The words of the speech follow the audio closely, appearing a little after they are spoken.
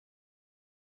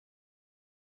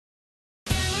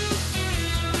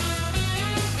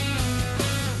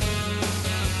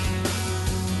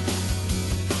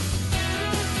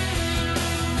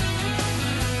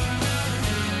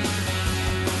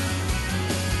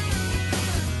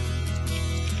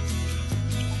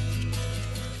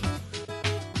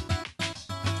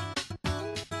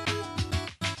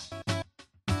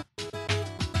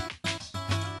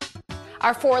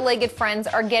Our four-legged friends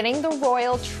are getting the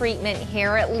royal treatment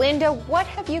here. Linda, what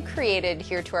have you created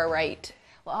here to our right?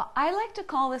 Well, I like to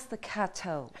call this the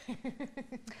Cateau.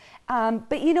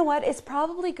 But you know what? It's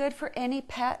probably good for any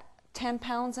pet 10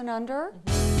 pounds and under.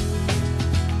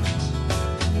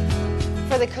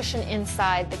 For the cushion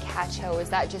inside the Cateau, is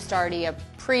that just already a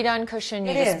pre-done cushion?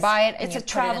 You just buy it and it's you a put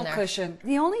travel it in there. cushion.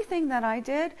 The only thing that I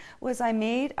did was I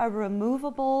made a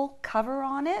removable cover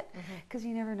on it, because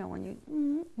you never know when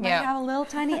you might have a little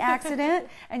tiny accident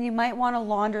and you might want to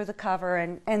launder the cover,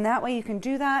 and that way you can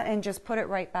do that and just put it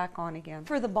right back on again.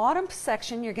 For the bottom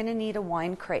section, you're going to need a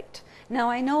wine crate. Now,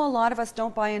 I know a lot of us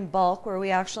don't buy in bulk where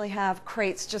we actually have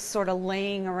crates just sort of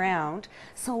laying around.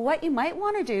 So what you might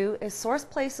want to do is source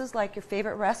places like your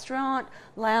favorite restaurant,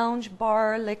 lounge,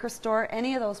 bar, liquor store,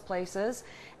 any of those places.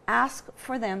 Ask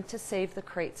for them to save the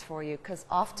crates for you, because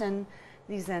often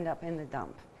these end up in the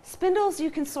dump. Spindles you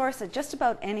can source at just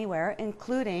about anywhere,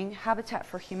 including Habitat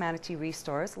for Humanity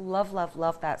Restores. Love, love,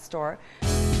 love that store.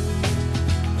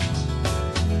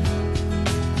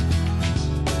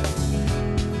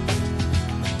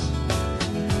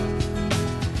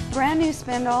 Brand new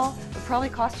spindle would probably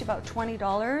cost you about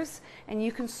 $20, and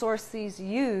you can source these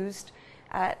used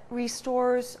at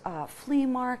restores, flea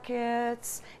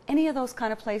markets, any of those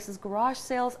kind of places, garage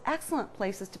sales, excellent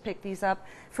places to pick these up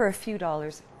for a few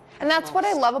dollars. And that's what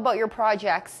I love about your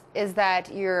projects, is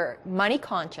that you're money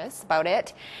conscious about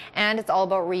it, and it's all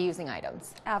about reusing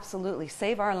items. Absolutely.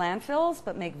 Save our landfills,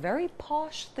 but make very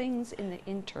posh things in the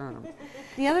interim.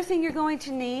 The other thing you're going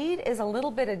to need is a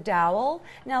little bit of dowel.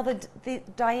 Now, the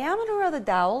diameter of the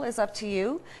dowel is up to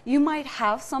you. You might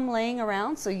have some laying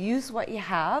around, so use what you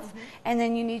have, and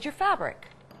then you need your fabric.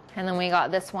 And then we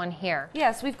got this one here.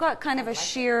 Yes, we've got kind of a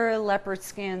sheer leopard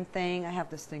skin thing. I have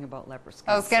this thing about leopard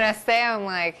skin. I was going to say, I'm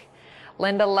like,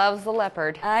 Linda loves the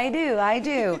leopard. I do, I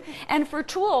do. And for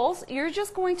tools, you're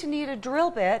just going to need a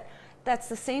drill bit that's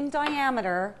the same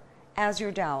diameter as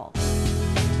your dowel.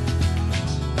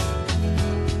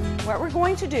 What we're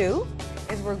going to do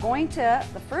is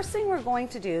the first thing we're going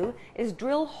to do is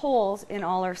drill holes in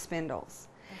all our spindles.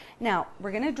 Now,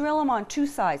 we're going to drill them on two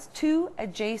sides, two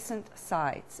adjacent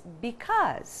sides,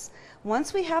 because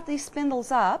once we have these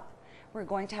spindles up, we're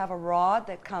going to have a rod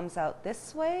that comes out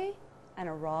this way and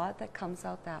a rod that comes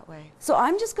out that way. So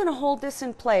I'm just going to hold this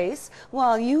in place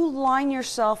while you line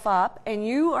yourself up, and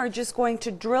you are just going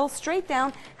to drill straight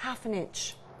down 1/2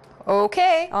 inch.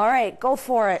 Okay. All right, go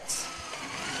for it.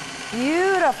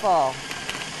 Beautiful.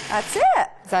 That's it.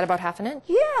 Is that about 1/2 inch?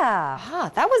 Yeah.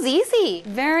 Ah, that was easy.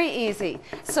 Very easy.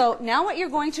 So now what you're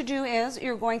going to do is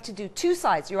you're going to do two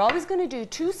sides. You're always going to do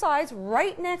two sides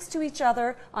right next to each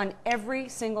other on every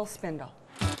single spindle.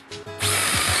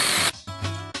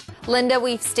 Linda,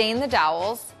 we've stained the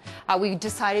dowels. We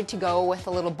decided to go with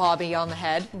a little bobby on the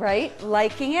head. Right,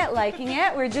 liking it, liking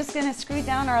it. We're just going to screw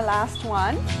down our last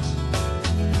one.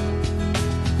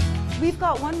 We've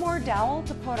got one more dowel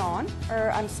to put on,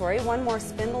 or I'm sorry, one more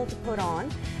spindle to put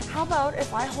on. How about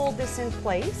if I hold this in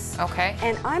place? Okay.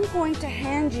 And I'm going to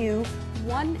hand you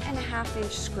 1.5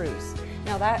 inch screws.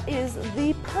 Now that is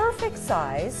the perfect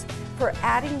size for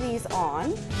adding these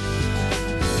on.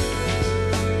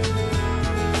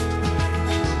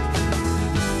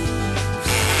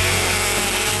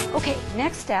 Okay,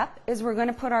 next step is we're going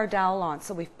to put our dowel on.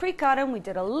 So we've pre-cut them, we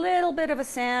did a little bit of a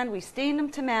sand, we stained them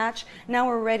to match. Now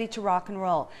we're ready to rock and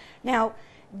roll. Now,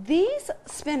 these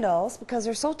spindles, because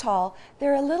they're so tall,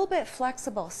 they're a little bit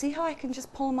flexible. See how I can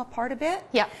just pull them apart a bit?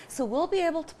 Yeah. So we'll be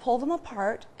able to pull them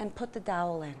apart and put the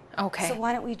dowel in. Okay. So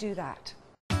why don't we do that?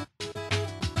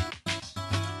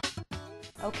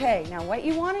 Okay, now what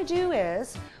you want to do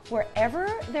is, wherever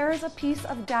there is a piece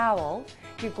of dowel,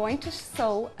 you're going to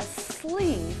sew a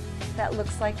sleeve that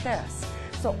looks like this.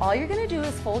 So all you're going to do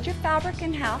is fold your fabric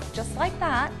in half, just like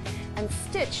that, and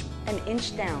stitch 1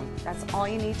 inch down. That's all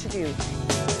you need to do.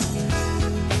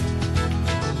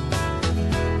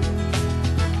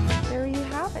 There you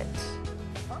have it.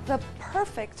 The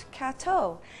perfect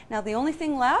Cateau. Now the only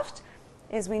thing left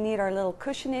is we need our little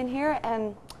cushion in here,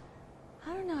 and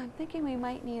I don't know, I'm thinking we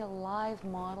might need a live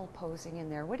model posing in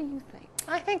there. What do you think?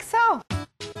 I think so.